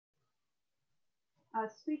Our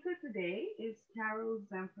speaker today is Carol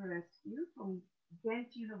Zamfirescu from Ghent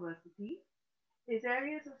University. His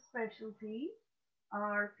areas of specialty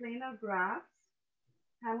are planar graphs,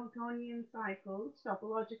 Hamiltonian cycles,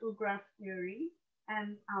 topological graph theory,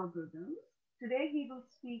 and algorithms. Today he will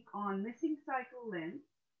speak on missing cycle length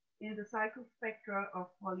in the cycle spectra of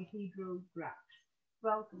polyhedral graphs.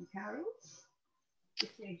 Welcome, Carol. The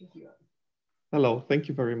stage is yours. Hello, thank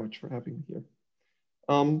you very much for having me here.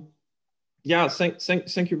 Yeah,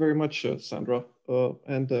 thank you very much, Sandra,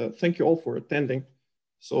 and thank you all for attending.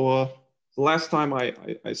 So the last time I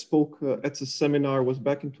spoke at the seminar was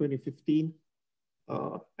back in 2015,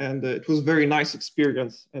 and it was a very nice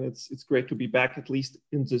experience, and it's great to be back at least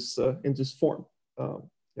in this form.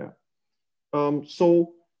 Yeah.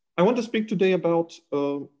 So I want to speak today about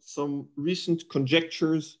some recent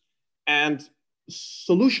conjectures and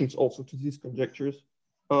solutions also to these conjectures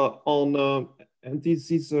and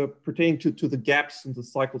these pertain to the gaps in the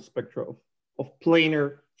cycle spectra of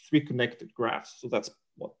planar three connected graphs. So that's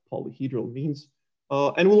what polyhedral means.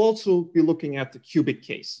 And we'll also be looking at the cubic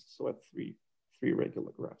case, so at three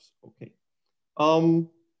regular graphs. Okay.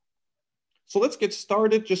 So let's get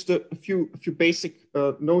started. Just a few basic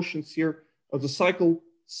notions here. The cycle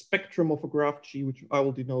spectrum of a graph G, which I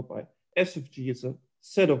will denote by S of G, is a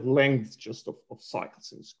set of lengths just of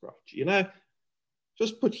cycles in this graph G. And I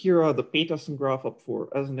just put here the Petersen graph up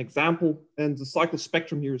as an example. And the cycle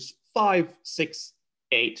spectrum here is 5, 6,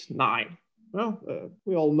 8, 9. Well,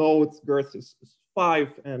 we all know its girth is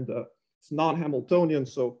 5 and it's non-Hamiltonian.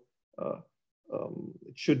 So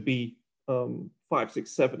it should be 5, 6,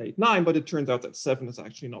 7, 8, 9, but it turns out that 7 is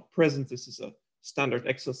actually not present. This is a standard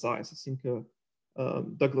exercise. I think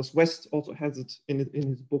Douglas West also has it in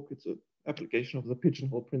his book. It's an application of the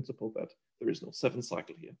pigeonhole principle that there is no 7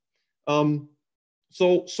 cycle here.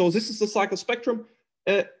 So this is the cycle spectrum.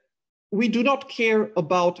 We do not care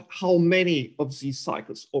about how many of these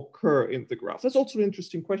cycles occur in the graph. That's also an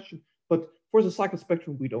interesting question, but for the cycle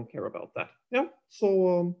spectrum, we don't care about that. Yeah.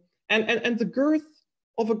 So and the girth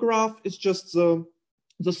of a graph is just the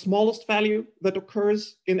smallest value that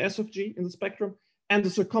occurs in S of G in the spectrum, and the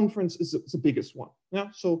circumference is the biggest one.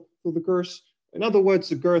 Yeah. So the girth, in other words,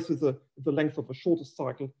 the girth is the length of a shortest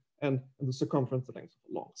cycle, and the circumference the length of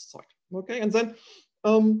the longest cycle. Okay. And then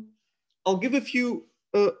I'll give a few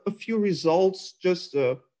results, just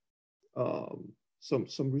some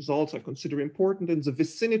results I consider important in the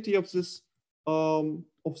vicinity of this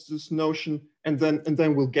notion, and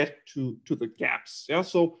then we'll get to the gaps. Yeah.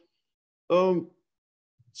 So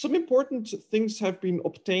some important things have been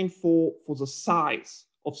obtained for the size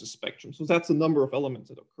of the spectrum. So that's the number of elements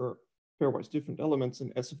that occur, pairwise different elements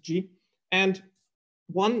in S of G. And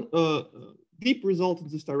one deep result in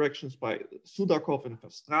this direction is by Sudakov and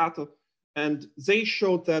Verstraete. And they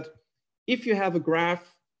showed that if you have a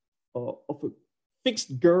graph of a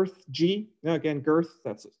fixed girth G, again, girth,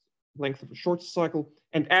 that's the length of a short cycle,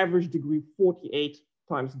 and average degree 48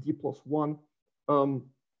 times d plus 1,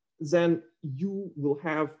 then you will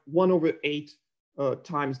have 1/8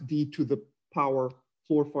 times d to the power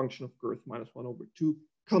floor function of girth minus 1/2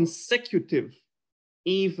 consecutive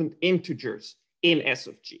even integers in S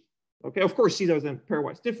of G. Okay, of course, these are then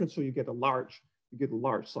pairwise different, so you get a large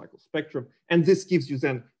cycle spectrum, and this gives you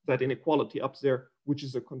then that inequality up there, which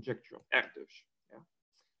is a conjecture of active. Yeah.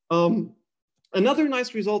 Another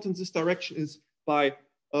nice result in this direction is by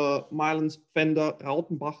Meilens, Pfänder,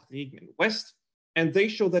 Rautenbach, Regen, and West. And they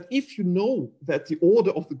show that if you know that the order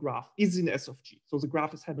of the graph is in S of G, so the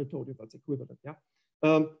graph is Hamiltonian, that's equivalent, yeah,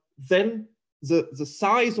 then the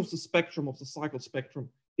size of the spectrum of the cycle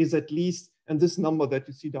spectrum is at least, and this number that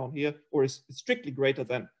you see down here, or is strictly greater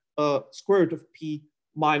than square root of p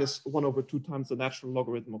minus 1/2 times the natural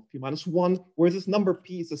logarithm of p minus 1, where this number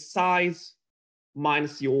p is the size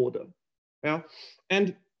minus the order. Yeah,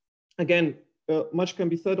 and again, much can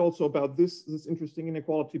be said also about this interesting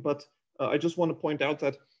inequality, but I just want to point out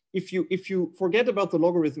that if you forget about the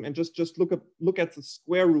logarithm and just look at the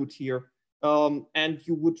square root here, and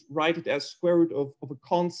you would write it as square root of a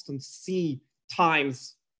constant c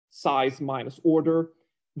times size minus order,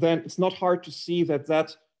 then it's not hard to see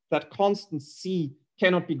that constant c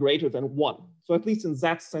cannot be greater than 1. So at least in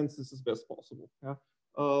that sense, this is best possible. Yeah.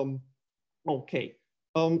 Okay.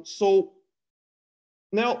 So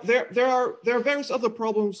now there are various other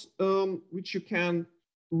problems which you can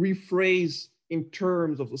rephrase in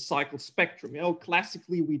terms of the cycle spectrum. You know,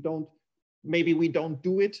 classically maybe we don't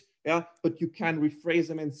do it, yeah, but you can rephrase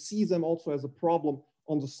them and see them also as a problem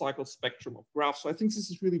on the cycle spectrum of graphs. So I think this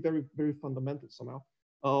is really very, very fundamental somehow.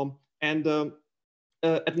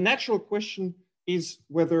 A natural question is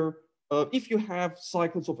whether if you have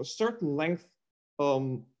cycles of a certain length,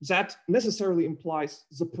 that necessarily implies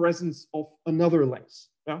the presence of another length,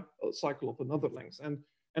 yeah, a cycle of another length.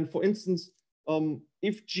 And for instance,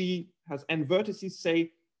 if G has n vertices,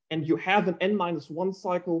 say, and you have an n-1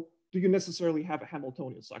 cycle, do you necessarily have a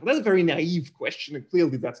Hamiltonian cycle? That's a very naive question, and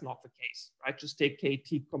clearly that's not the case, right? Just take kt,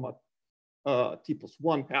 t plus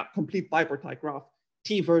 1, complete bipartite graph,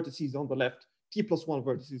 t vertices on the left, t plus 1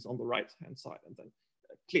 vertices on the right-hand side, and then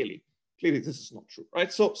clearly this is not true,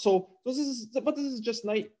 right? So this is just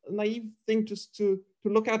naive thing just to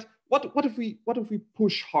look at. What if we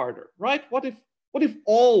push harder, right? What if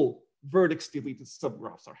all vertex deleted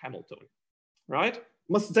subgraphs are Hamiltonian, right?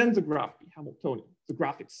 Must then the graph be Hamiltonian, the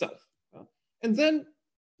graph itself? And then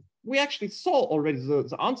we actually saw already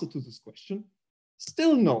the answer to this question.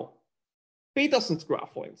 Still no. Peterson's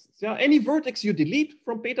graph, for instance, yeah, any vertex you delete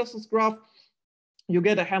from Peterson's graph, you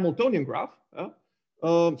get a Hamiltonian graph.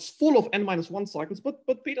 It's full of n-1 cycles,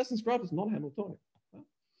 but Peterson's graph is not Hamiltonian.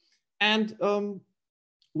 And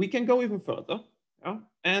we can go even further.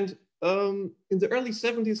 And in the early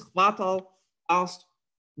 70s, Hvatal asked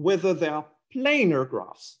whether there are planar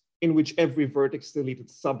graphs in which every vertex deleted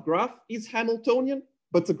subgraph is Hamiltonian,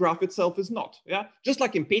 but the graph itself is not. Yeah, just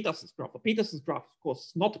like in Peterson's graph. Peterson's graph, of course,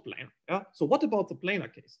 is not planar. Yeah, so what about the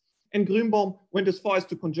planar case? And Grünbaum went as far as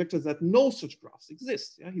to conjecture that no such graphs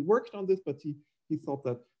exist. Yeah, he worked on this, but he thought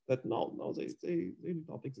that no, they do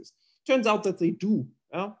not exist. Turns out that they do.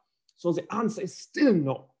 Yeah, so the answer is still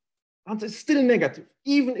no. Answer is still negative,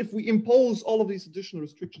 even if we impose all of these additional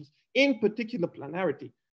restrictions, in particular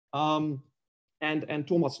planarity. And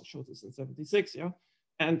Thomas showed this in '76. Yeah,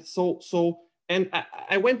 and and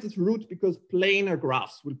I went this route because planar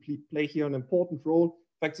graphs will play here an important role.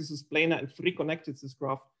 In fact, this is planar and free connected, this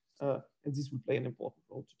graph, and this will play an important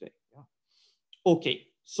role today. Yeah. Okay,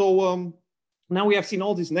 so now we have seen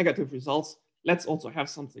all these negative results. Let's also have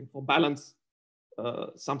something for balance,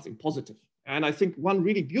 something positive. And I think one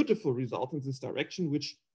really beautiful result in this direction,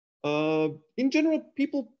 which in general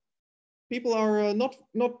people are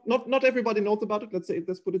not everybody knows about it.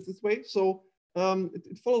 Let's put it this way. So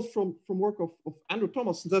it follows from work of Andrew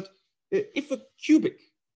Thomas that if a cubic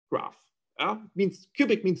graph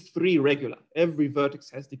cubic means 3 regular, every vertex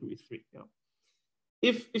has degree 3. Yeah.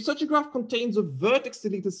 If such a graph contains a vertex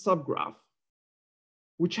deleted subgraph,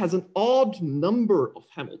 which has an odd number of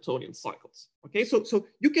Hamiltonian cycles. Okay, so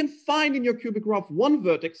you can find in your cubic graph one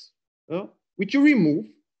vertex, which you remove,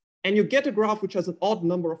 and you get a graph which has an odd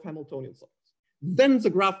number of Hamiltonian cycles. Then the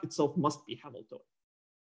graph itself must be Hamiltonian.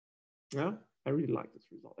 Yeah, I really like this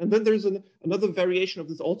result. And then there's another variation of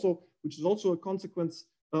this also, which is also a consequence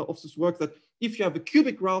of this work, that if you have a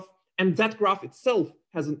cubic graph and that graph itself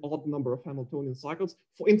has an odd number of Hamiltonian cycles,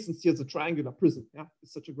 for instance, here's a triangular prism, yeah,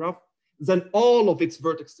 it's such a graph, then all of its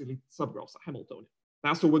vertex deleted subgraphs are Hamiltonian.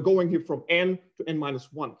 Now, so we're going here from n to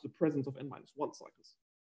n-1, the presence of n-1 cycles.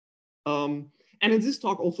 And in this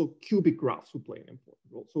talk, also cubic graphs will play an important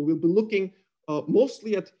role. So we'll be looking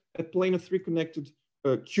mostly at planar 3 connected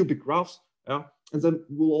cubic graphs, and then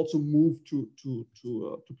we'll also move to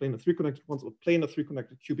planar 3 connected ones, or planar 3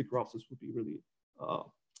 connected cubic graphs. This would be really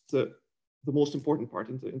the most important part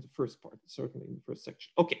in the first part, certainly in the first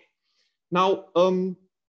section. Okay, now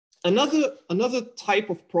another type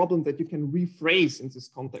of problem that you can rephrase in this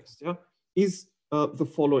context, yeah, is the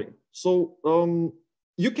following. So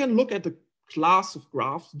you can look at a class of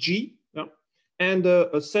graphs G, yeah, and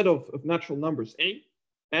a set of natural numbers A,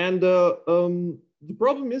 and the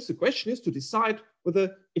problem is, the question is to decide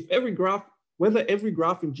whether every graph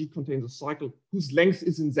in G contains a cycle whose length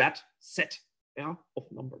is in that set, yeah,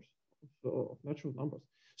 of numbers, of natural numbers.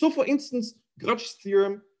 So for instance, Grudge's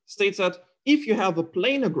theorem states that if you have a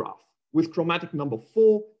planar graph with chromatic number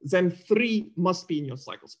 4, then 3 must be in your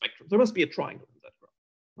cycle spectrum. There must be a triangle in that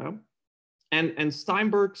graph. Yeah? And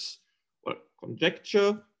Steinberg's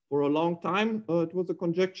conjecture for a long time, it was a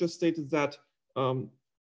conjecture stated that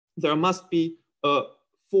there must be 4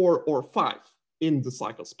 or 5 in the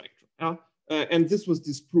cycle spectrum. Yeah? And this was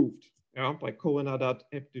disproved, yeah, by Cohen-Haddad,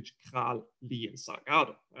 Eptich, Kral, Lee, and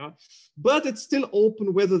Salgado. Yeah? But it's still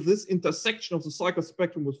open whether this intersection of the cycle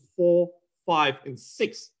spectrum with 4, 5, and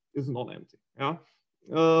 6 is not empty. Yeah?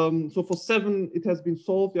 So for 7, it has been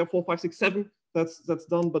solved. Yeah, 4, 5, 6, 7, that's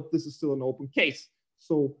done, but this is still an open case.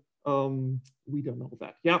 So we don't know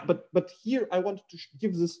that. Yeah, but here I wanted to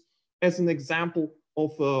give this as an example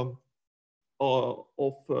of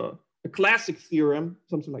a classic theorem,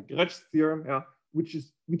 something like Grudge's theorem, yeah, which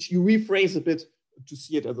you rephrase a bit to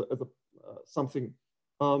see it as something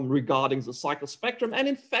regarding the cycle spectrum, and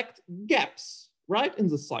in fact gaps, right, in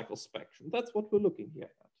the cycle spectrum. That's what we're looking here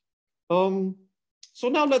at. So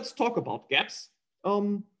now let's talk about gaps.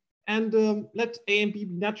 And and let A and B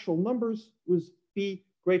be natural numbers with B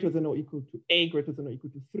greater than or equal to A greater than or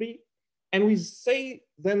equal to 3. And we say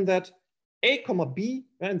then that A comma B,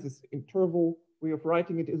 and this interval way of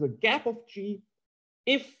writing it, is a gap of G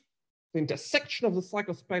if the intersection of the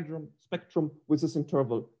cycle spectrum with this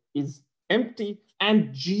interval is empty,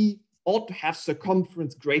 and G ought to have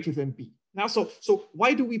circumference greater than B. Now, so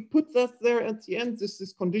why do we put that there at the end,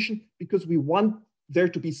 this condition? Because we want there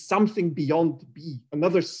to be something beyond B,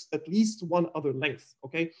 another, at least one other length,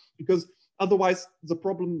 okay? Because otherwise the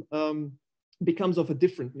problem becomes of a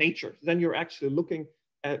different nature. Then you're actually looking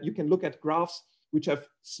at, you can look at graphs which have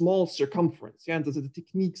small circumference, yeah, and the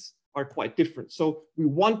techniques are quite different. So we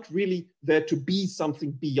want really there to be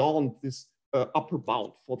something beyond this upper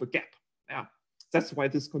bound for the gap. Yeah, that's why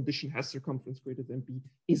this condition has circumference greater than B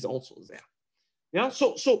is also there. Yeah,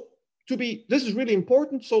 so to be, this is really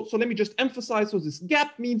important. So let me just emphasize. So this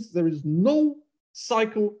gap means there is no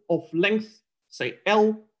cycle of length, say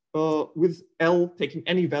L, with L taking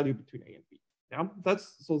any value between A and B. Yeah,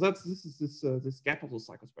 this gap of the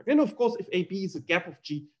cycle spectrum. And of course, if AB is a gap of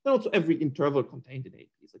G, then also every interval contained in AB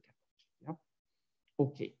is a gap of G. Yeah.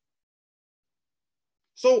 Okay.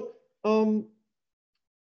 So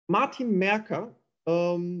Martin Merker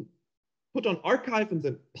put on arXiv and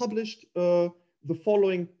then published the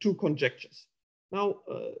following two conjectures. Now,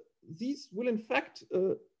 these will in fact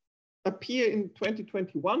appear in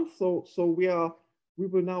 2021. So we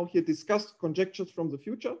will now here discuss conjectures from the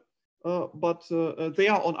future, but they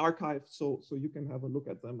are on arXiv, so you can have a look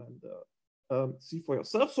at them and see for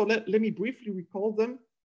yourself. So let me briefly recall them.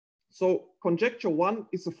 So conjecture one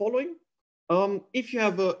is the following. If you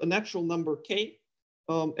have a natural number k,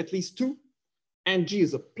 at least 2, and G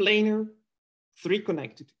is a planar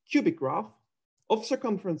 3-connected cubic graph of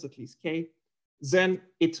circumference at least k, then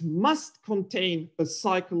it must contain a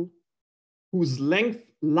cycle whose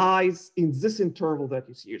length lies in this interval that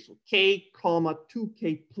is here. So k comma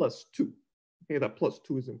 2k plus 2. Okay, that plus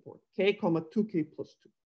 2 is important. K comma 2k plus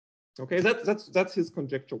 2. Okay, that's his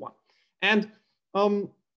conjecture one. And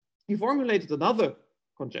he formulated another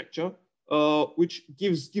conjecture which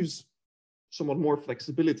gives somewhat more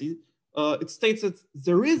flexibility. It states that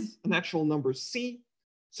there is an actual number c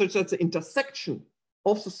such that the intersection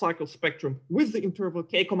of the cycle spectrum with the interval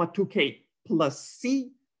k comma 2k plus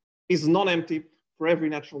c is non-empty for every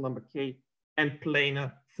natural number k and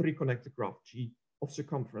planar 3-connected graph G of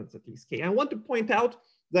circumference at least k. I want to point out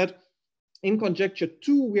that in conjecture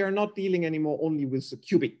 2, we are not dealing anymore only with the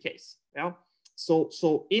cubic case. Yeah.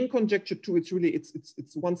 So in conjecture 2, it's really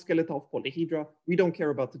it's one skeleton of polyhedra. We don't care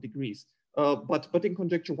about the degrees. But in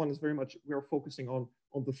conjecture 1 is very much, we are focusing on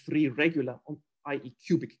the 3 regular, i.e.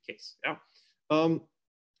 cubic case. Yeah.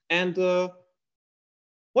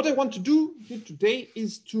 What I want to do here today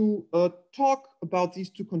is to talk about these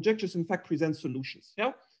two conjectures, in fact, present solutions.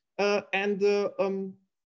 Yeah. The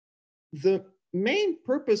main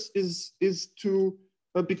purpose is to,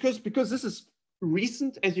 because this is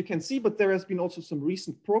recent, as you can see, but there has been also some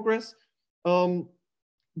recent progress,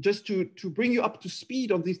 just to bring you up to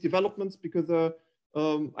speed on these developments, because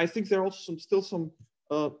I think there are also still some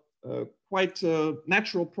quite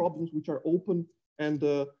natural problems which are open, and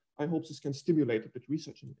I hope this can stimulate a bit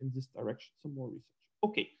research in this direction, some more research.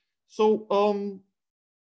 Okay, so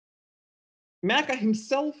Merker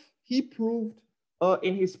himself, he proved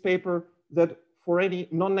in his paper that for any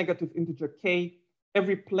non-negative integer k,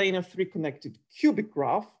 every planar 3-connected cubic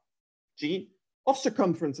graph, G, of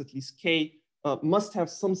circumference at least k, must have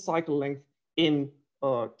some cycle length in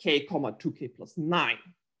k comma 2k plus 9.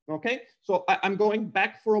 Okay, so I'm going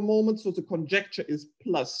back for a moment. So the conjecture is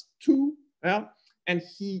plus 2, yeah, and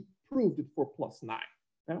he proved it for plus 9.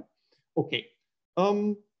 Yeah, okay.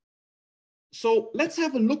 So let's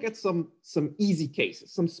have a look at some easy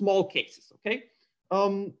cases, some small cases. Okay,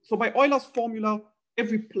 so by Euler's formula,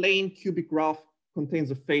 every plane cubic graph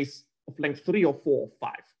contains a face of length 3 or 4 or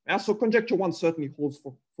 5. Yeah, so conjecture 1 certainly holds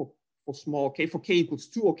for small k, for k equals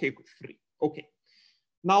 2 or k equals 3. Okay.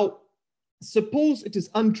 Now, suppose it is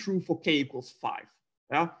untrue for k equals 5.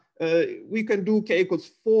 Yeah, we can do k equals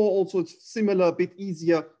 4 also. It's similar, a bit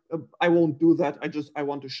easier. I won't do that. I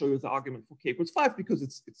want to show you the argument for k equals 5 because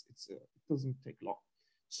it doesn't take long.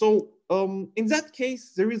 So in that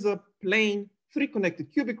case, there is a plane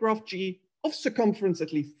 3-connected cubic graph G of circumference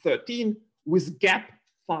at least 13 with gap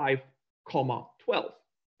 5, 12.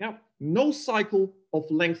 Yeah, no cycle of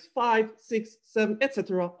length 5, 6, 7,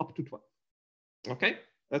 etc. up to 12. Okay,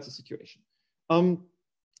 that's the situation.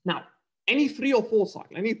 Now, any 3 or 4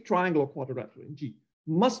 cycle, any triangle or quadrilateral in G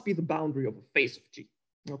must be the boundary of a face of G.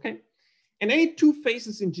 Okay, and any 2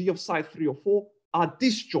 faces in G of side 3 or 4 are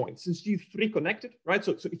disjoint since G3 connected, right?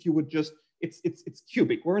 So if you would just, it's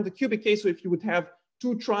cubic. We're in the cubic case, so if you would have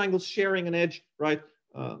two triangles sharing an edge, right?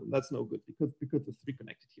 That's no good because the 3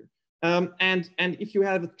 connected here. And if you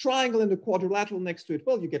have a triangle and a quadrilateral next to it,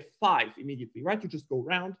 well, you get 5 immediately, right? You just go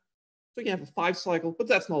round. So you have a 5 cycle, but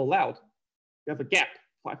that's not allowed. You have a gap,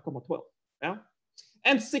 5,12, yeah?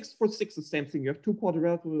 And 6 for 6, the same thing. You have two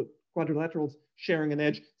quadrilaterals sharing an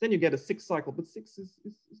edge, then you get a 6 cycle, but 6 is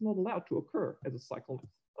not allowed to occur as a cycle.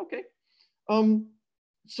 Okay.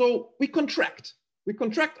 So we contract. We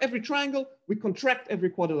contract every triangle, we contract every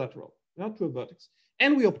quadrilateral, yeah, to a vertex.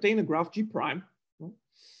 And we obtain a graph G prime.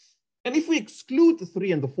 And if we exclude the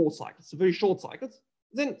 3 and the 4 cycles, the very short cycles,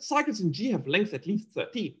 then cycles in G have length at least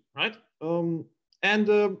 13, right?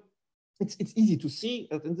 It's easy to see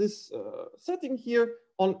that in this setting here,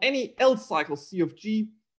 on any L cycle C of G,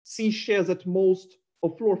 C shares at most a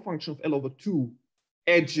floor function of L over 2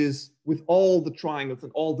 edges with all the triangles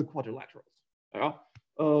and all the quadrilaterals. Yeah?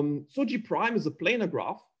 So G prime is a planar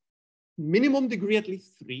graph, minimum degree at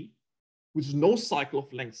least 3, with no cycle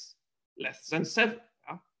of length less than 7.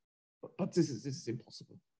 Yeah? But this is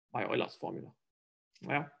impossible by Euler's formula.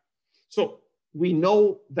 Yeah? So we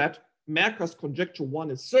know that Merker's conjecture 1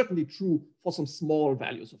 is certainly true for some small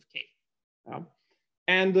values of k. Yeah?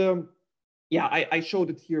 And yeah, I showed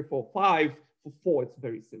it here for 5. For 4, it's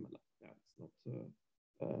very similar. Yeah, it's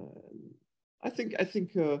not. I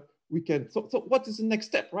think we can. So what is the next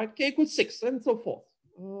step, right? K equals 6 and so forth.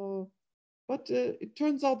 But it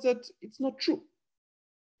turns out that it's not true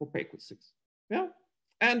for k equals 6. Yeah,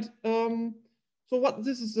 and so what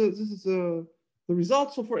this is the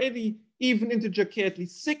result. So for any even integer k at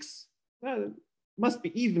least 6, it must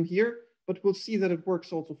be even here, but we'll see that it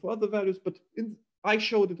works also for other values. But I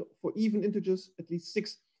showed it for even integers at least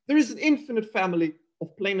 6. There is an infinite family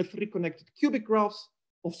of planar 3 connected cubic graphs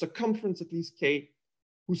of circumference at least k,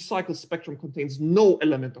 whose cycle spectrum contains no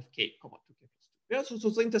element of k, comma 2k plus 2. Yeah, so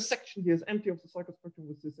the intersection here is empty of the cycle spectrum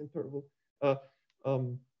with this interval.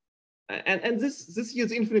 And this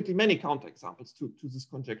yields infinitely many counterexamples to this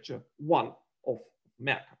conjecture 1 of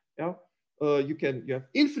Merker. Yeah. You have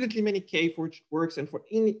infinitely many k for which it works, and for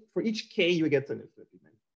each k you get an infinitely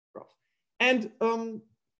many graphs. And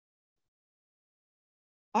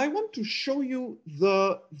I want to show you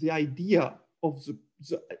the idea of the.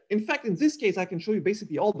 In fact, in this case, I can show you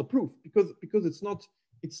basically all the proof because it's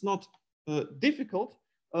not difficult,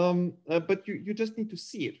 but you just need to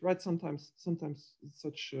see it, right? Sometimes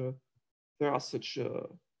such there are such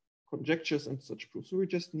conjectures and such proofs, so we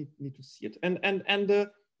just need to see it. And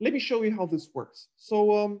let me show you how this works.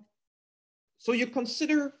 So so you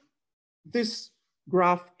consider this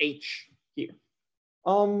graph H here.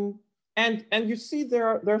 And you see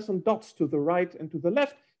there are some dots to the right and to the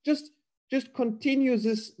left. Just continue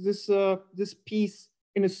this piece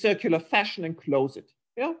in a circular fashion and close it.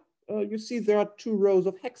 Yeah, you see there are 2 rows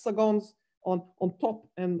of hexagons on top,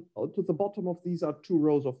 and to the bottom of these are 2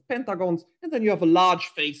 rows of pentagons, and then you have a large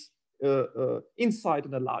face inside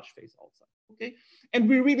and a large face outside. Okay, and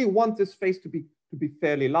we really want this face to be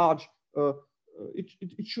fairly large.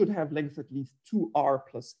 It should have length at least 2r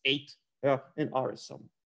plus 8. Yeah, and r is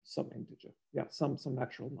some integer. Yeah, some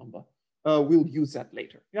natural number. We'll use that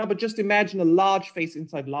later. Yeah, but just imagine a large face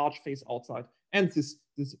inside, large face outside, and this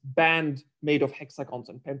band made of hexagons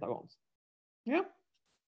and pentagons. Yeah.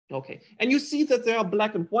 Okay. And you see that there are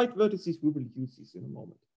black and white vertices. We will use these in a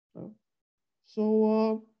moment.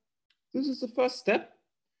 So this is the first step.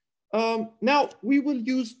 Now we will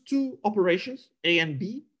use 2 operations, A and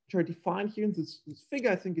B, which are defined here in this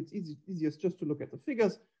figure. I think it's easiest just to look at the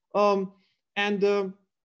figures. And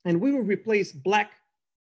we will replace black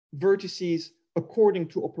vertices according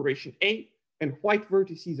to operation A and white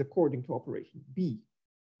vertices according to operation B.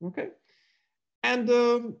 Okay. And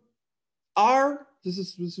R,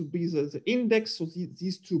 this will be the index. So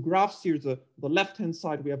these 2 graphs here, the left-hand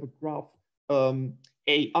side, we have a graph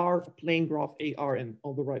AR, a plane graph AR, and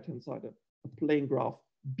on the right-hand side, a plane graph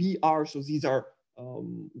BR. So these are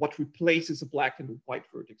what replaces a black and a white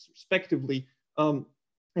vertex respectively.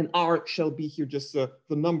 And R shall be here just the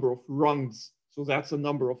number of rungs. So that's the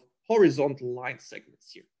number of horizontal line segments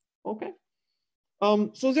here. Okay.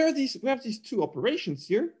 So we have these 2 operations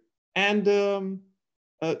here, and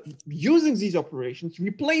using these operations,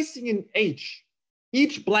 replacing in H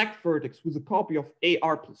each black vertex with a copy of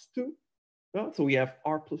AR plus 2. So we have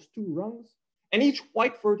R plus 2 rungs, and each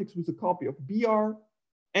white vertex with a copy of BR.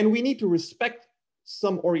 And we need to respect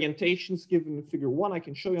some orientations given in figure 1. I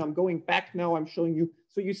can show you. I'm going back now. I'm showing you.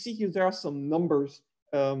 So you see here there are some numbers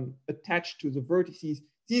attached to the vertices.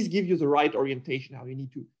 These give you the right orientation. How you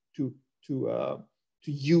need to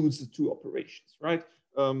use the two operations, right?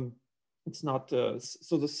 It's not,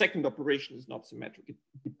 so the second operation is not symmetric. It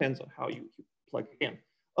depends on how you plug it in.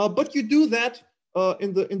 But you do that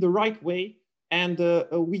in the right way, and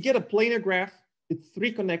we get a planar graph. It's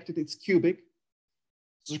three connected, it's cubic.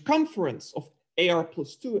 Circumference of AR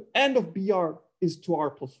plus 2 and of BR is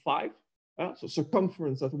 2R plus 5. So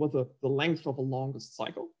circumference, that was the length of a longest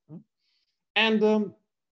cycle. And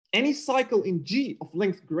any cycle in G of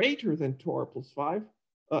length greater than 2R plus 5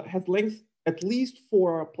 has length at least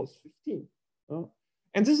 4R plus 15.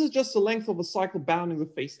 And this is just the length of a cycle bounding the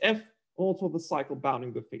face F, also the cycle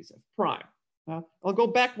bounding the face F prime. I'll go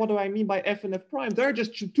back. What do I mean by F and F prime? There are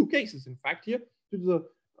just two cases, in fact, here.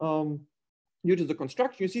 Due to the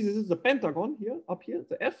construction, you see this is a pentagon here, up here,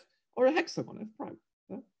 the F, or a hexagon, F prime.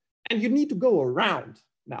 And you need to go around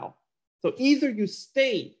now. So either you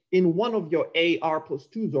stay in one of your AR plus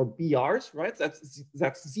 2s or BRs, right?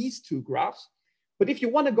 That's these two graphs. But if you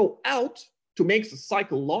want to go out to make the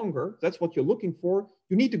cycle longer, that's what you're looking for,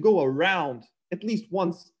 you need to go around at least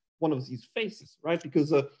once one of these faces, right?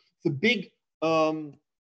 Because the big,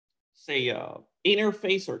 say, inner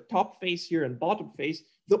face or top face here and bottom face,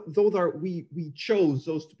 those are, we chose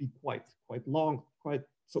those to be quite long,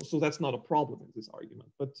 so that's not a problem in this argument.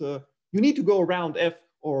 But you need to go around F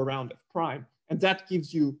or around F prime, and that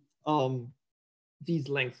gives you these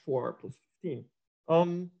lengths 4R plus 15.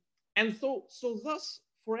 And so thus,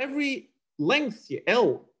 for every length here,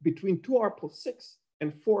 L between 2R plus 6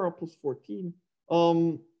 and 4R plus 14,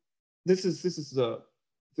 this is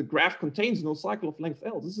the graph contains no cycle of length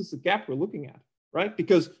L. This is the gap we're looking at, right?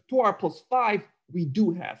 Because 2R plus 5, we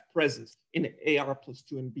do have presence in AR plus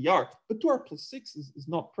 2 and BR, but 2R plus 6 is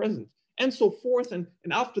not present, and so forth. And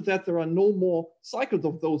after that, there are no more cycles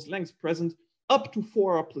of those lengths present up to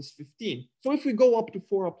 4R plus 15. So if we go up to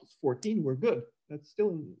 4R plus 14, we're good. That's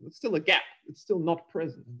still a gap. It's still not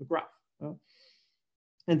present in the graph.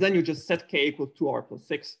 And then you just set K equals 2R plus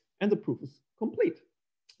 6, and the proof is complete.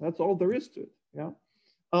 That's all there is to it. Yeah.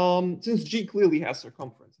 Since G clearly has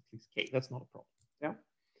circumference, at least K, that's not a problem. Yeah.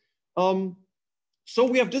 So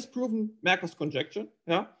we have disproven Merker's conjecture.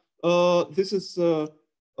 Yeah. This is a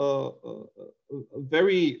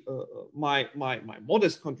very my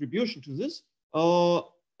modest contribution to this.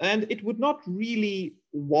 And it would not really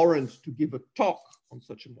warrant to give a talk on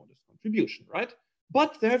such a modest contribution, right?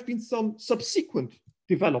 But there have been some subsequent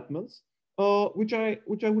developments which I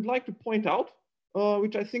would like to point out,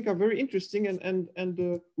 which I think are very interesting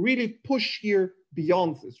and really push here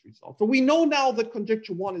beyond this result. So we know now that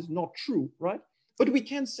conjecture 1 is not true, right? But we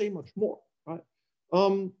can't say much more, right?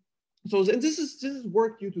 And this is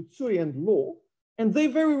work due to Cui and Lo, and they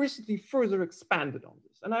very recently further expanded on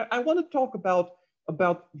this. And I want to talk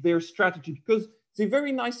about their strategy, because they're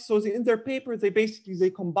very nice. So in their paper, they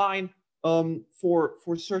combine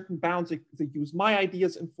for certain bounds, they use my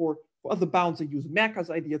ideas, and for other bounds, they use Merker's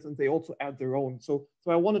ideas, and they also add their own. So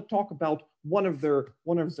I want to talk about one of their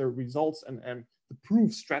results and the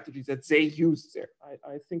proof strategies that they use there.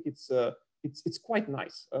 I think it's quite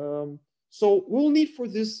nice. So we'll need for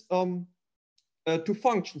this two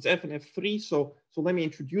functions, f and f3. So let me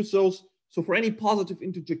introduce those. So for any positive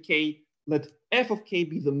integer k, let f of k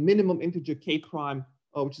be the minimum integer k prime,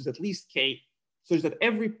 which is at least k, such that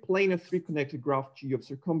every planar 3 connected graph G of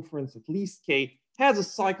circumference at least k has a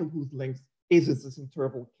cycle whose length is this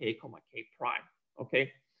interval k comma k prime.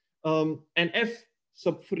 Okay, and f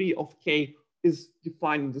sub 3 of k is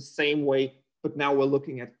defined in the same way, but now we're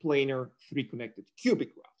looking at planar 3 connected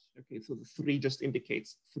cubic graphs. Okay, so the 3 just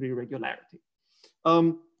indicates 3 regularity.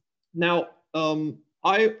 Now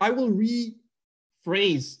I will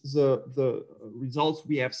rephrase the results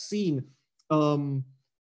we have seen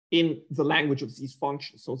in the language of these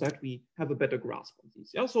functions, so that we have a better grasp of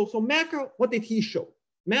these. Yeah. So Merker, what did he show?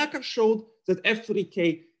 Merker showed that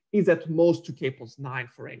f3k is at most 2k plus 9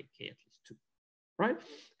 for any k at least 2, right?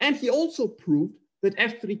 And he also proved that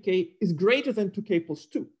f3k is greater than 2k plus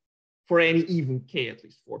 2 for any even k at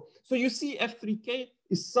least 4. So you see f3k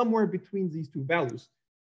is somewhere between these two values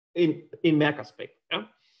in Merker's paper. Yeah?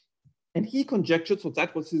 And he conjectured, so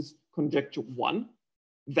that was his conjecture 1,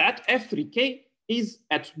 that f3k is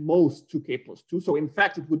at most 2k plus 2. So in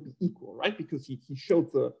fact, it would be equal, right? Because he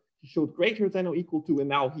showed greater than or equal to, and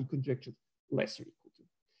now he conjectured lesser equal to.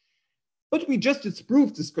 But we just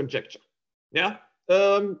disproved this conjecture. Yeah.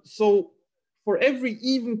 So for every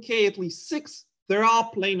even k at least 6, there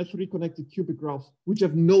are planar 3 connected cubic graphs which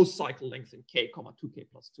have no cycle length in k comma 2k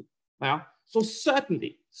plus 2. Yeah. So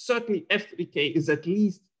certainly f3k is at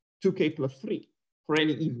least 2k plus 3 for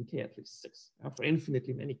any even k at least 6, for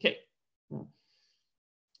infinitely many k. Yeah.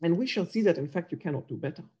 And we shall see that in fact you cannot do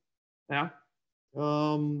better. Yeah.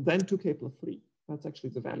 then 2k plus 3. That's actually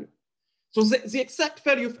the value. So the exact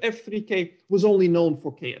value of f3k was only known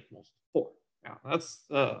for k at most 4. Yeah, that's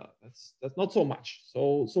not so much.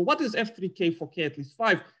 So what is f3k for k at least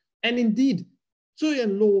 5? And indeed, Cui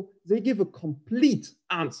and Lo, they give a complete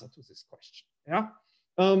answer to this question. Yeah,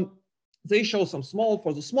 they show some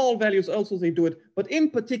for the small values also they do it, but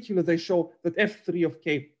in particular they show that f3 of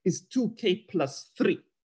k is 2k plus 3.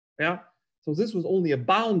 Yeah, so this was only a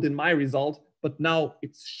bound in my result, but now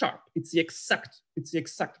it's sharp. It's the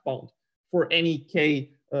exact bound for any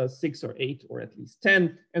k 6 or 8 or at least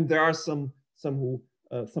 10, and there are some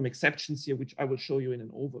exceptions here, which I will show you in an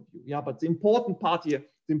overview. Yeah, but the important part here,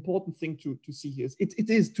 the important thing to see here is it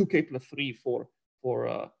is 2k plus 3 for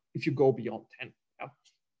if you go beyond 10. Yeah?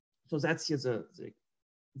 So that's here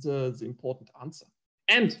the important answer.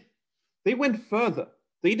 And they went further.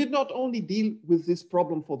 They did not only deal with this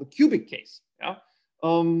problem for the cubic case. Yeah.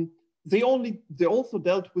 They also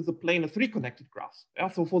dealt with the planar 3 connected graphs. Yeah?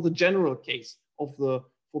 So for the general case of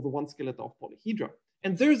for the one skeleton of polyhedra.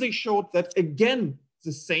 And there they showed that again,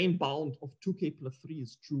 the same bound of 2k plus 3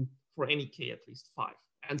 is true for any k at least 5.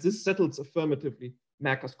 And this settles affirmatively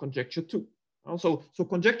Merker's conjecture 2. So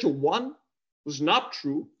conjecture 1 was not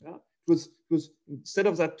true. Yeah? It was instead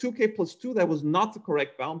of that 2k plus 2, that was not the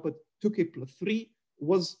correct bound, but 2k plus 3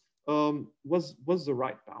 was the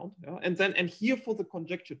right bound. Yeah? And here for the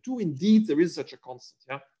conjecture 2, indeed there is such a constant.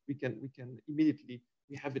 Yeah, we can immediately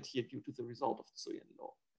we have it here due to the result of Cui and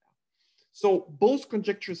Lo. Yeah? So both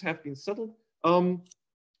conjectures have been settled.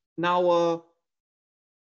 Now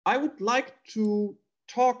I would like to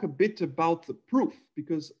talk a bit about the proof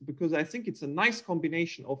because I think it's a nice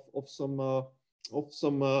combination of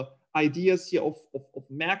some ideas here of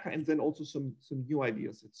Merker and then also some new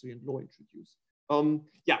ideas that Cui and Lo introduced.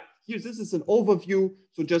 Yeah, here this is an overview.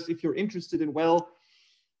 So just if you're interested in what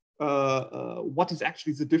is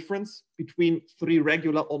actually the difference between 3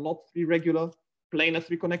 regular or not 3 regular planar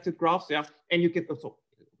 3 connected graphs, yeah, and you can also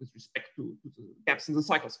with respect to the gaps in the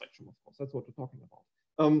cycle spectrum, of course, that's what we're talking about.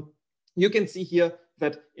 You can see here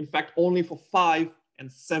that in fact only for 5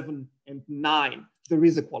 and 7 and 9 there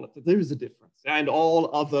is equality, there is a difference, yeah? And all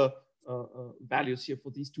other values here for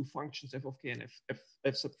these two functions f of k and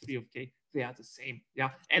f sub 3 of k, they are the same. Yeah,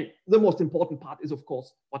 and the most important part is of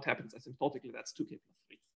course what happens asymptotically. That's 2k plus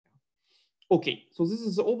 3. Yeah. Okay, so this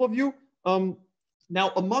is the overview.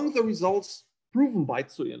 Now among the results proven by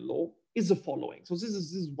Cui and Lo is the following. So this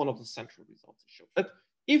is one of the central results I showed. That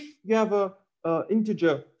if you have a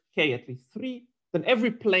integer k at least 3, then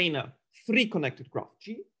every planar 3 connected graph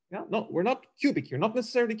G. Yeah, no, we're not cubic here, not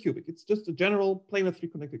necessarily cubic. It's just a general planar 3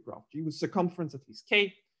 connected graph G with circumference at least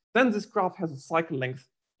k. Then this graph has a cycle length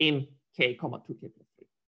in k, 2k plus 3.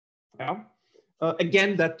 Yeah.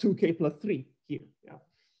 Again, that 2k plus 3 here. Yeah.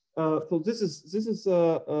 So this is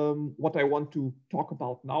what I want to talk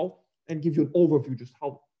about now and give you an overview just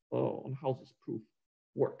on how this proof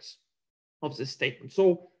works of this statement.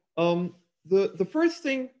 So the first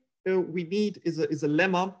thing we need is a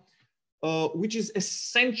lemma. Which is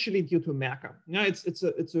essentially due to Merker. Yeah, it's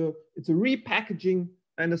a repackaging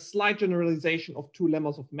and a slight generalization of 2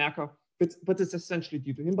 lemmas of Merker, but it's essentially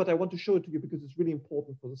due to him. But I want to show it to you because it's really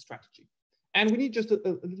important for the strategy. And we need just a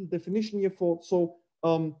little definition here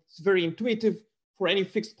it's very intuitive. For any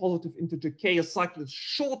fixed positive integer k, a cycle is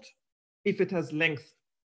short if it has length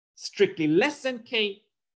strictly less than k,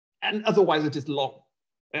 and otherwise it is long.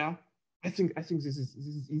 Yeah. I think this is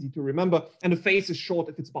easy to remember. And the phase is short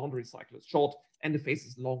if its boundary cycle is short, and the phase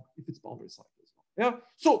is long if its boundary cycle is long. Yeah.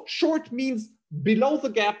 So short means below the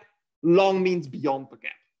gap, long means beyond the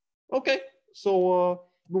gap. Okay. So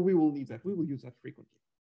we will need that. We will use that frequently.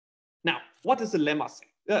 Now, what does the lemma say?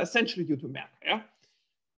 Essentially due to Merker. Yeah.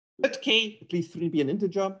 Let k at least 3 be an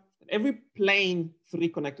integer. And every plane 3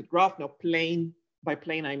 connected graph. Now, plane by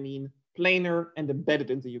plane I mean planar and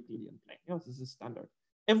embedded in the Euclidean plane. Yeah, this is standard.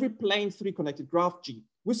 Every plane 3 connected graph G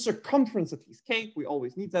with circumference at least k, we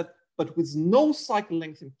always need that, but with no cycle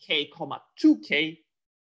length in k, 2k,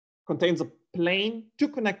 contains a plane 2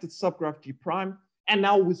 connected subgraph G prime, and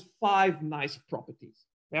now with 5 nice properties.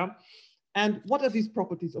 Yeah, and what are these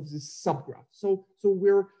properties of this subgraph? So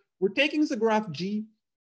we're taking the graph G,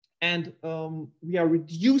 and we are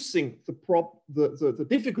reducing the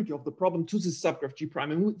difficulty of the problem to this subgraph G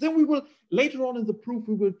prime, and then we will later on in the proof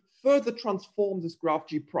we will further transform this graph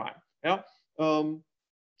G prime. Yeah.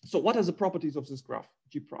 So what are the properties of this graph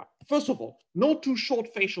G prime? First of all, no 2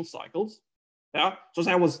 short facial cycles. Yeah. So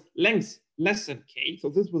there was length less than k. So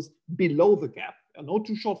this was below the gap. No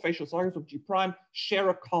 2 short facial cycles of G prime share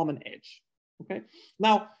a common edge. Okay.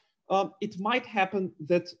 Now it might happen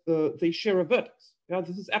that they share a vertex. Yeah,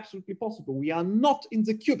 this is absolutely possible. We are not in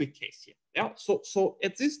the cubic case here. Yeah, so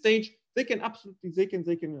at this stage, they can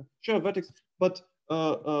share a vertex, but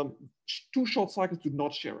two short cycles do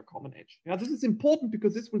not share a common edge. Yeah, this is important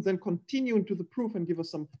because this will then continue into the proof and give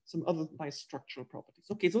us some other nice structural properties.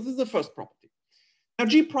 Okay, so this is the first property. Now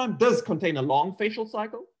G prime does contain a long facial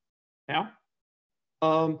cycle. Yeah.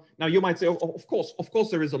 Now you might say, oh, of course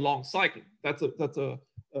there is a long cycle. That's a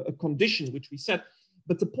condition which we set.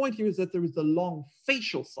 But the point here is that there is a long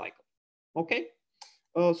facial cycle. Okay,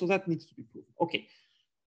 so that needs to be proven. Okay.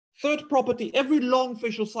 Third property, every long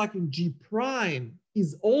facial cycle in G prime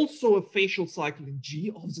is also a facial cycle in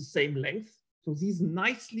G of the same length. So these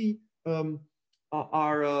nicely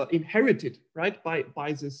are inherited, right,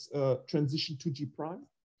 by this transition to G prime.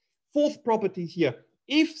 Fourth property here,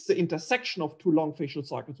 if the intersection of two long facial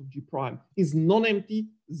cycles of G prime is non-empty,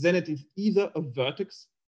 then it is either a vertex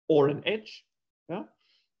or an edge. Yeah?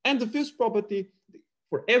 And the fifth property,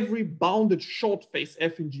 for every bounded short face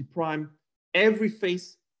F in G prime, every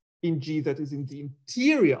face in G that is in the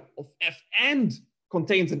interior of F and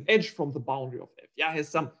contains an edge from the boundary of F, yeah, has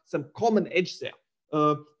some common edge there,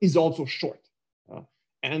 is also short.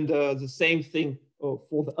 And the same thing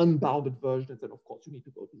for the unbounded version, and then of course you need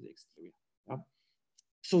to go to the exterior. Yeah?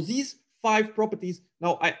 So these 5 properties,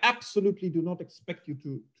 now I absolutely do not expect you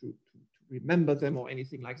to remember them or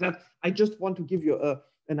anything like that. I just want to give you a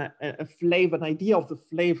flavor, an idea of the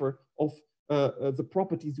flavor of the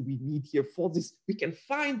properties we need here for this. We can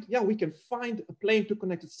find a plane to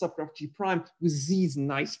connect a subgraph G prime with these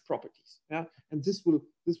nice properties. Yeah, and this will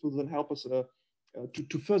then help us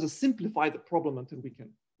to further simplify the problem until we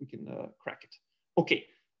can crack it. Okay.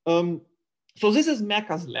 So this is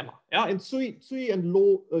Merker's lemma. Yeah, and Cui and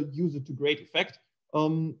Lo use it to great effect.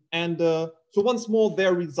 So once more,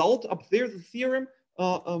 their result up there, the theorem.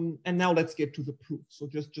 And now let's get to the proof. So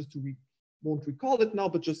just won't recall it now,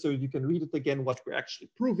 but just so you can read it again, what we're actually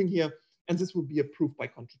proving here. And this will be a proof by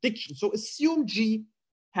contradiction. So assume G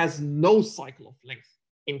has no cycle of length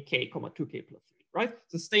in k, 2k plus 3, right?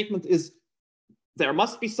 The statement is there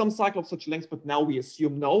must be some cycle of such length, but now we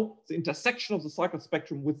assume no. The intersection of the cycle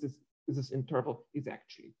spectrum with this interval is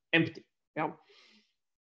actually empty. Yeah.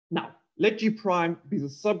 Now, let G prime be the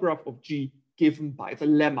subgraph of G given by the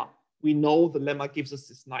lemma. We know the lemma gives us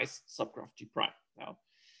this nice subgraph G prime. Yeah.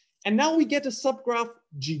 And now we get a subgraph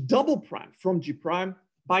G double prime from G prime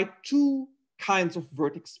by 2 kinds of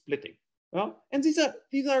vertex splitting. Yeah. And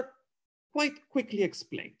these are quite quickly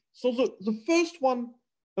explained. So the first one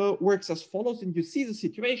works as follows, and you see the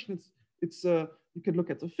situation. You can look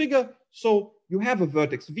at the figure. So you have a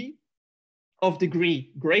vertex V of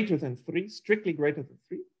degree greater than 3, strictly greater than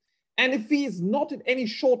 3. And if V is not in any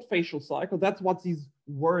short facial cycle, that's what these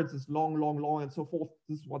words is long, and so forth.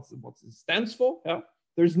 This is what this stands for. Yeah?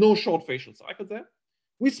 There's no short facial cycle there.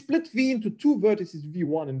 We split V into 2 vertices,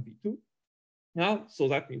 V1 and V2. Yeah? So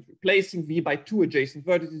that means replacing V by 2 adjacent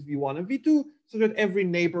vertices, V1 and V2, so that every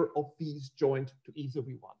neighbor of V is joined to either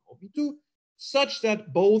V1 or V2, such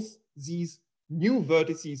that both these new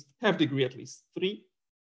vertices have degree at least 3,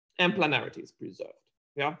 and planarity is preserved.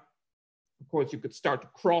 Yeah. Of course, you could start to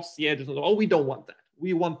cross the edges. Oh, we don't want that.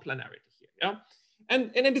 We want planarity here. Yeah.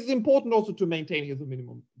 And it is important also to maintain here the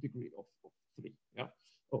minimum degree of 3. Yeah.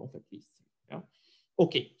 Or of at least 3. Yeah.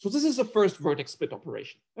 Okay. So this is the first vertex split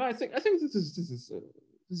operation. I think this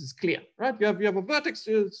is clear, right? You have a vertex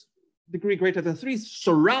is degree greater than 3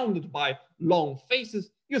 surrounded by long faces.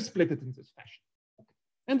 You split it in this fashion. Okay.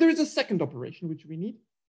 And there is a second operation which we need.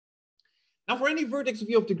 Now, for any vertex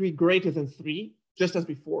V of degree greater than 3, just as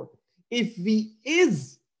before, if V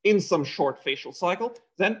is in some short facial cycle,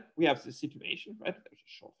 then we have this situation, right? There's a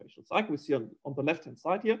short facial cycle we see on the left-hand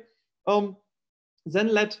side here. Then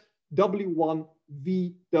let W1,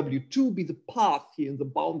 V, W2 be the path here in the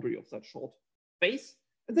boundary of that short face.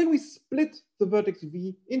 And then we split the vertex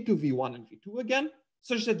V into V1 and V2 again,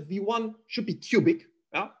 such that V1 should be cubic,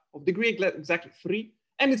 yeah, of degree exactly 3,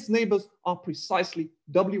 and its neighbors are precisely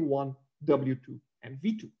W1, W2, and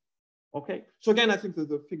V2. Okay, so again, I think that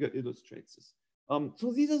the figure illustrates this.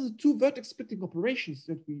 So these are the 2 vertex splitting operations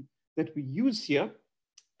that we use here.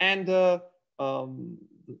 And the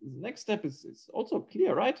next step is also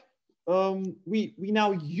clear, right? We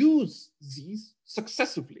now use these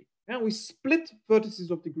successively. Yeah, we split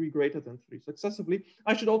vertices of degree greater than 3 successively.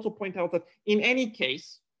 I should also point out that in any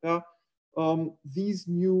case, these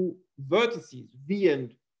new vertices,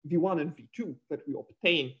 V1 and V2 that we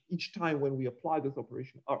obtain each time when we apply this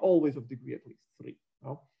operation are always of degree at least 3.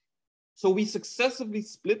 So we successively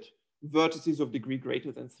split vertices of degree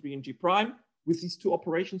greater than 3 in G prime with these 2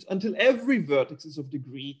 operations until every vertex is of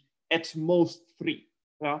degree at most 3.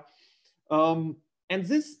 Yeah? and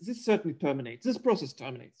this certainly terminates, this process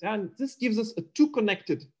terminates. And this gives us a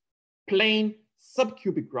two-connected plane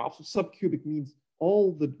subcubic graph. So subcubic means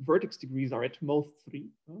all the vertex degrees are at most 3,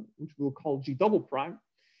 which we'll call G double prime.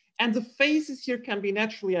 And the faces here can be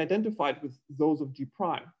naturally identified with those of G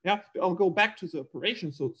prime. Yeah, I'll go back to the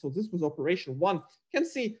operation. So this was operation 1. You can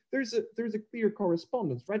see there's a clear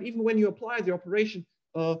correspondence, right? Even when you apply the operation,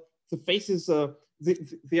 the faces,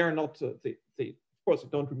 they are not, they of course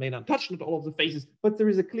don't remain untouched, not all of the faces, but there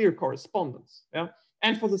is a clear correspondence. Yeah,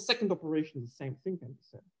 and for the second operation, the same thing can be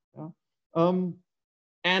said. Yeah,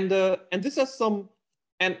 and this has some.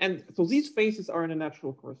 And so these faces are in a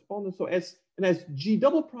natural correspondence. So as G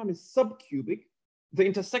double prime is subcubic, the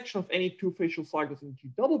intersection of any two facial cycles in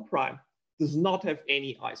G double prime does not have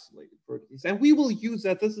any isolated vertices. And we will use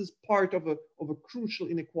that. This is part of a crucial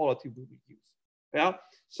inequality we will use. Yeah.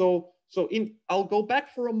 So I'll go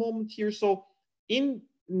back for a moment here. So in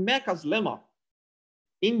Merker's lemma,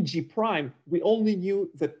 in G prime, we only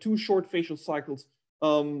knew that two short facial cycles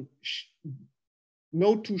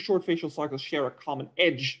no two short facial cycles share a common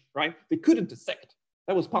edge, right? They could intersect.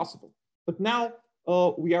 That was possible. But now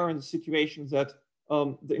we are in the situation that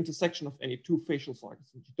the intersection of any two facial cycles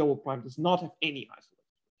in G double prime does not have any isolated.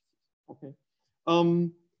 Okay.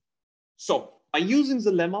 So by using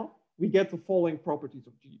the lemma, we get the following properties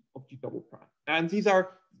of G double prime. And these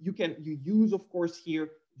are, you use, of course,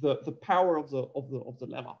 here the power of the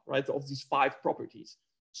lemma, right? Of these 5 properties.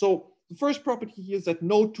 So the first property here is that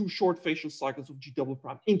no two short facial cycles of G double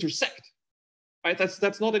prime intersect, right?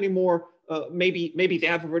 That's not anymore. Maybe they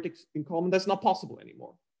have a vertex in common. That's not possible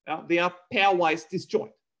anymore. They are pairwise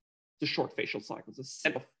disjoint. The short facial cycles, a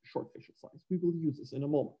set of short facial cycles. We will use this in a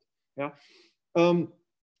moment. Yeah. And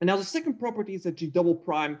now the second property is that G double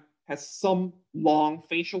prime has some long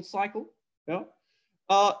facial cycle. Yeah.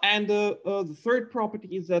 And the third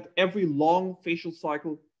property is that every long facial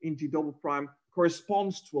cycle in G double prime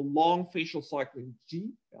corresponds to a long facial cycle in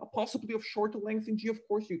G, possibly of shorter length in G. Of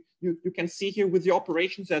course, you can see here with the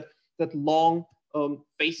operations that long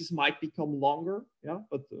faces might become longer, yeah,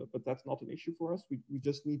 but that's not an issue for us. We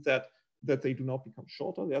just need that they do not become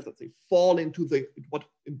shorter, yeah, that they fall into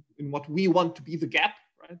in what we want to be the gap,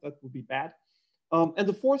 right? That would be bad. And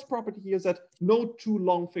the fourth property here is that no two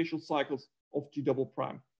long facial cycles of G double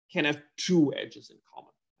prime can have two edges in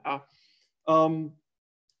common.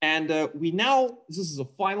 We now, this is a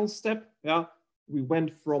final step. Yeah, we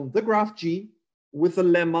went from the graph G with a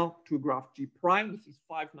lemma to a graph G prime with these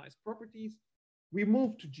 5 nice properties. We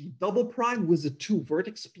moved to G double prime with the 2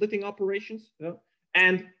 vertex splitting operations. Yeah,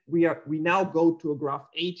 and we now go to a graph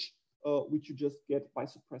H, which you just get by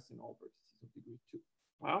suppressing all vertices of degree 2.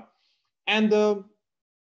 Wow. And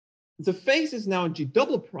the faces now in G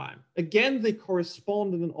double prime, again, they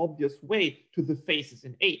correspond in an obvious way to the faces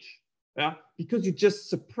in H. Yeah, because you just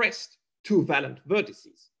suppressed 2 valent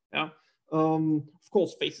vertices. Yeah, of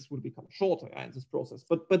course, faces will become shorter in this process,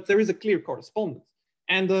 but there is a clear correspondence.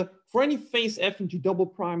 And for any face f in G double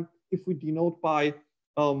prime, if we denote by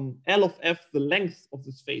L of f the length of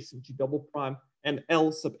this face in G double prime, and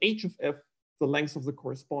L sub h of f the length of the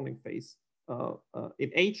corresponding face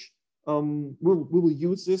in H, we will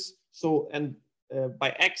use this. So by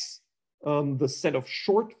x, the set of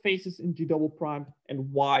short faces in G double prime,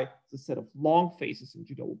 and y, the set of long faces in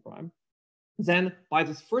G double prime. Then by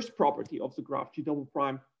this first property of the graph G double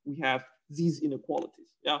prime, we have these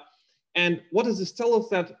inequalities. Yeah. And what does this tell us?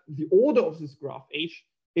 That the order of this graph H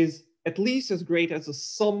is at least as great as the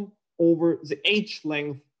sum over the H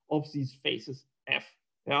length of these faces F.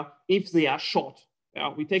 Yeah, if they are short.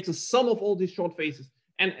 Yeah, we take the sum of all these short faces,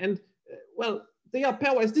 and well, they are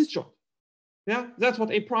pairwise disjoint. Yeah, that's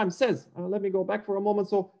what A prime says. Let me go back for a moment.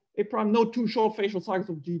 So A prime, no two short facial cycles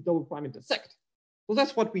of G double prime intersect. So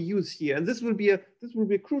that's what we use here, and this will be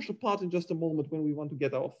a crucial part in just a moment when we want to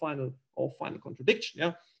get our final contradiction.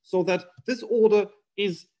 Yeah, so that this order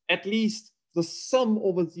is at least the sum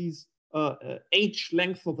over these H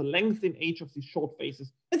length, or the length in H of these short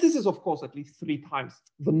faces, and this is of course at least 3 times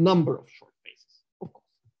the number of short faces. Of course,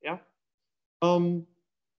 yeah.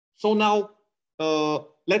 So now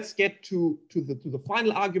let's get to the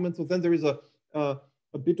final argument. So then there is a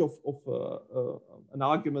bit of an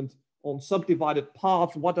argument on subdivided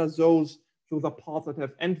paths. What are those? Those are paths that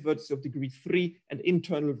have end vertices of degree 3 and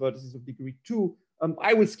internal vertices of degree 2.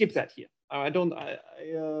 I will skip that here.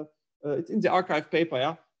 It's in the archive paper,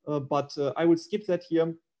 yeah. But I will skip that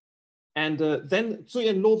here. And then Cui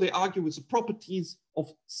and Lo, they argue with the properties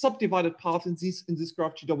of subdivided paths in this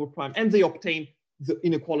graph G double prime, and they obtain the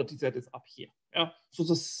inequality that is up here. Yeah. So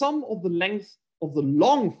the sum of the length of the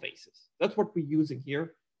long faces, that's what we're using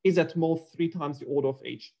here, is at most 3 times the order of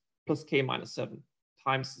H plus k minus 7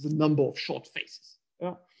 times the number of short faces.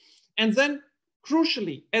 Yeah? And then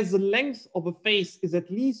crucially, as the length of a face is at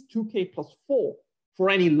least 2k plus 4 for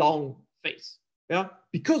any long face. Yeah,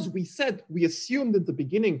 because we assumed at the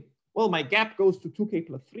beginning, well, my gap goes to 2k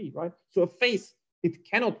plus 3, right? So a face, it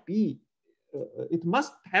cannot be, it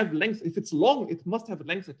must have length. If it's long, it must have a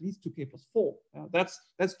length at least 2k plus 4. That's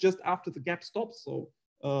just after the gap stops. So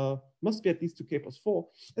must be at least 2k plus 4.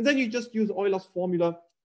 And then you just use Euler's formula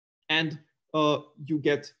and you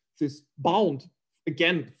get this bound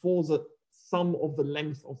again for the sum of the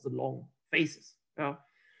length of the long faces. Yeah.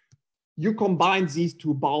 You combine these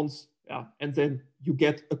two bounds, yeah, and then you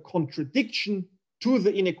get a contradiction to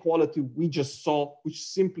the inequality we just saw, which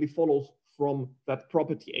simply follows from that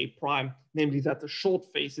property A prime, namely that the short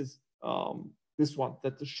faces, this one,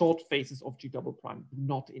 that the short faces of G double prime do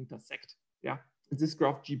not intersect. Yeah, this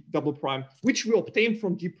graph G double prime, which we obtained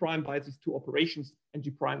from G prime by these two operations, and G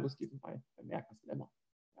prime was given by Merker's lemma.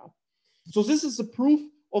 Yeah. So this is the proof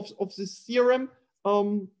of this theorem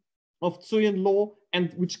of Cui and Lo,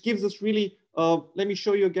 and which gives us really, let me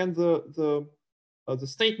show you again the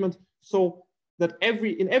statement. So that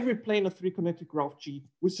in every planar 3 connected graph G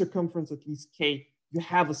with circumference at least k, you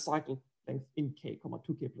have a cycle length in k,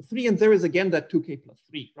 2k plus 3. And there is again that 2k plus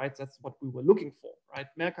 3, right? That's what we were looking for, right?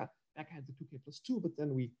 Merker had the 2k plus 2, but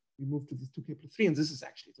then we moved to this 2k plus 3, and this is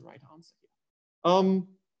actually the right answer here.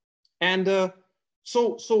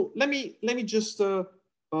 So let me just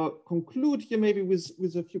conclude here maybe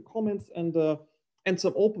with a few comments and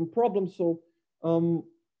some open problems. So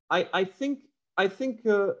I think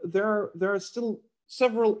there are still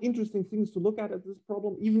several interesting things to look at this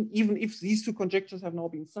problem, even if these two conjectures have now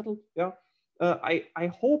been settled. Yeah, I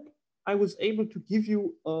hope I was able to give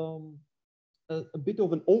you a bit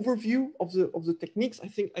of an overview of the techniques. I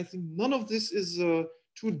think none of this is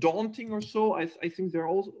too daunting or so. I think they're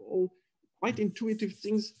all quite intuitive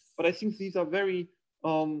things, but I think these are very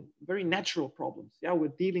natural problems. Yeah,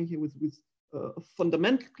 we're dealing here with a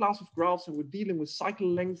fundamental class of graphs, and we're dealing with cycle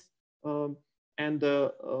length. So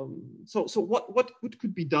what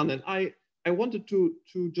could be done? And I wanted to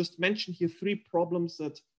just mention here 3 problems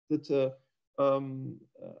that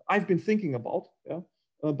I've been thinking about. Yeah,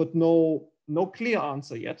 but no clear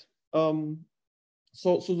answer yet.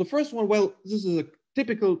 So the first one, well, this is a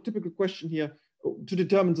typical question here to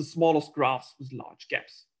determine the smallest graphs with large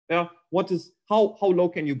gaps. Yeah, how low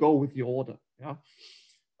can you go with your order? Yeah,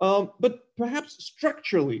 but perhaps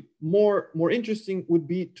structurally more interesting would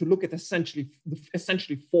be to look at essentially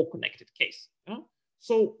 4 connected case. Yeah?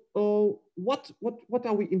 So what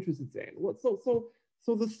are we interested in?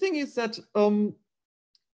 So the thing is that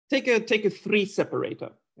take a 3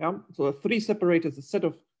 separator. Yeah, so a 3 separator is a set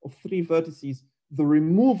of 3 vertices, the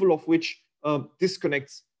removal of which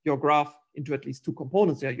disconnects your graph into at least 2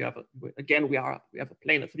 components. There you have we have a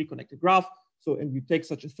planar 3 connected graph. So, and you take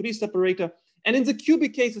such a 3 separator, and in the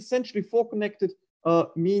cubic case, essentially 4 connected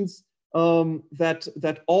means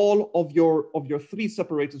that all of your 3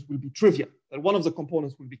 separators will be trivial. That one of the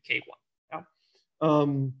components will be K1. Yeah?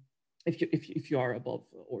 If you are above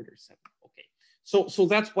order 7. Okay. So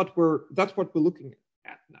that's what we're looking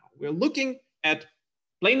at now. We're looking at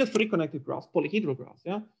planar 3 connected graphs, polyhedral graphs.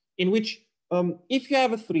 Yeah, in which if you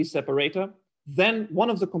have a 3 separator, then one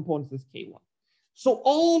of the components is K1. So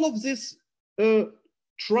all of this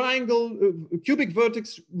triangle cubic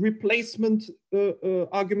vertex replacement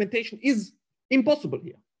argumentation is impossible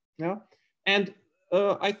here. Yeah, and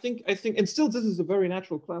I think, and still this is a very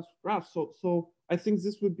natural class of graphs. So I think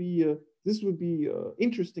this would be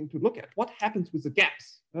interesting to look at. What happens with the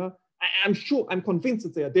gaps? I'm convinced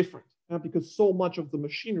that they are different because so much of the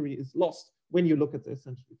machinery is lost when you look at the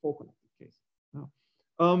essentially 4 connected case. Yeah.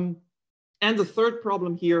 And the third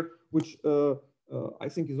problem here, which I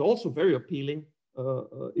think is also very appealing,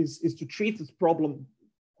 is to treat this problem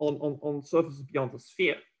on surfaces beyond the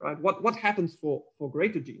sphere. Right? What happens for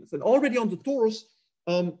greater genus? And already on the torus,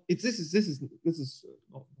 this is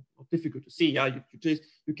not difficult to see. Yeah,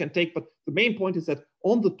 you can take, but the main point is that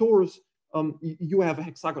on the torus, you have a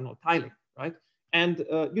hexagonal tiling, right? And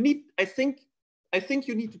you need, I think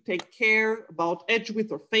you need to take care about edge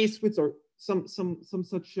width or face width or some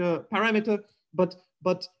such parameter, but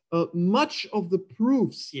much of the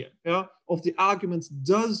proofs here, yeah, of the arguments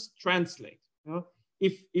does translate, yeah,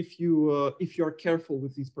 if you are careful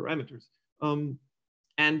with these parameters.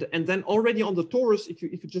 And then already on the torus, if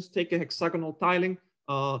you just take a hexagonal tiling,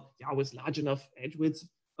 yeah, with large enough edge width,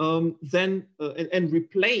 then and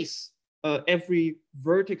replace every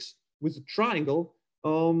vertex with a triangle,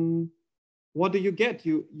 what do you get?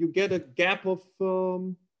 You get a gap of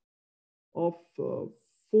 4,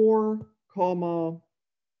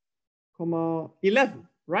 comma 11,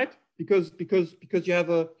 right? Because you have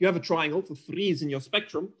a triangle, so 3 is in your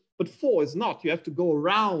spectrum, but 4 is not. You have to go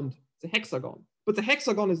around the hexagon. But the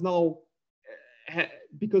hexagon is now,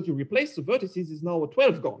 because you replace the vertices, is now a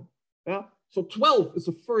 12 gon. Yeah. So 12 is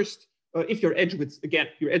the first. If your edge width, again,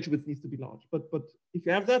 your edge width needs to be large. But if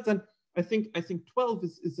you have that, then I think 12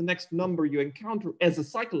 is the next number you encounter as a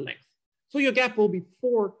cycle length. So your gap will be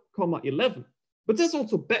 4, 11. But that's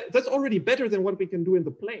also that's already better than what we can do in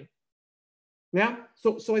the plane. Yeah.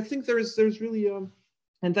 So I think there's really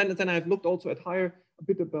and then I've looked also at higher a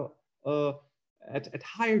bit about at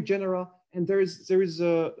higher genera, and there is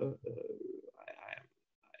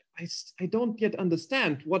I don't yet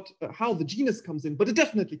understand how the genus comes in, but it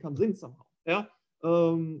definitely comes in somehow. Yeah.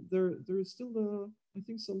 There is still I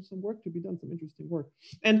think some work to be done, some interesting work.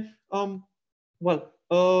 And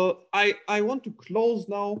I want to close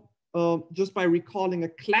now just by recalling a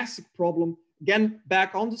classic problem. Again,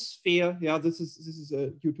 back on the sphere. Yeah, this is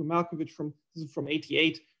due to Malkovich from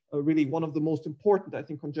 88. Really one of the most important, I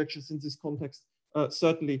think, conjectures in this context.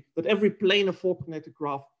 Certainly, that every planar four-connected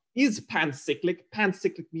graph is pancyclic.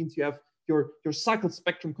 Pancyclic means you have your cycle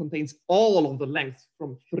spectrum contains all of the lengths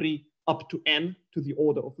from 3 up to n to the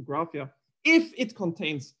order of the graph. Yeah, if it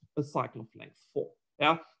contains a cycle of length 4.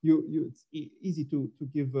 Yeah, it's easy to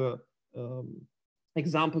give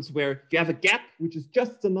examples where you have a gap, which is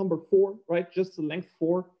just the number 4, right? Just the length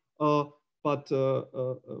 4.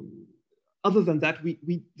 Other than that,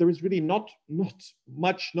 there is really not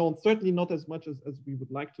much known. Certainly not as much as we would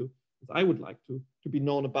like to, as I would like to be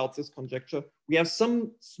known about this conjecture. We have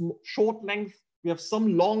some short length. We have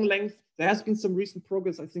some long length. There has been some recent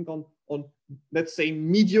progress, I think, on let's say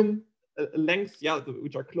medium length, yeah,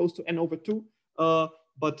 which are close to n/2.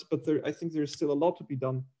 But I think there is still a lot to be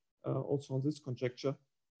done also on this conjecture.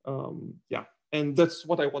 Yeah, and that's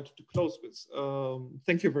what I wanted to close with.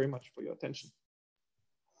 Thank you very much for your attention.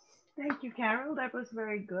 Thank you, Carol. That was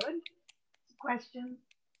very good. Questions?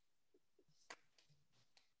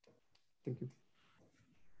 Thank you.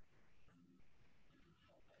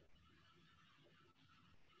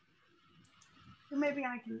 So maybe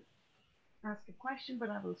I can ask a question, but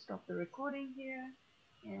I will stop the recording here.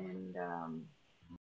 And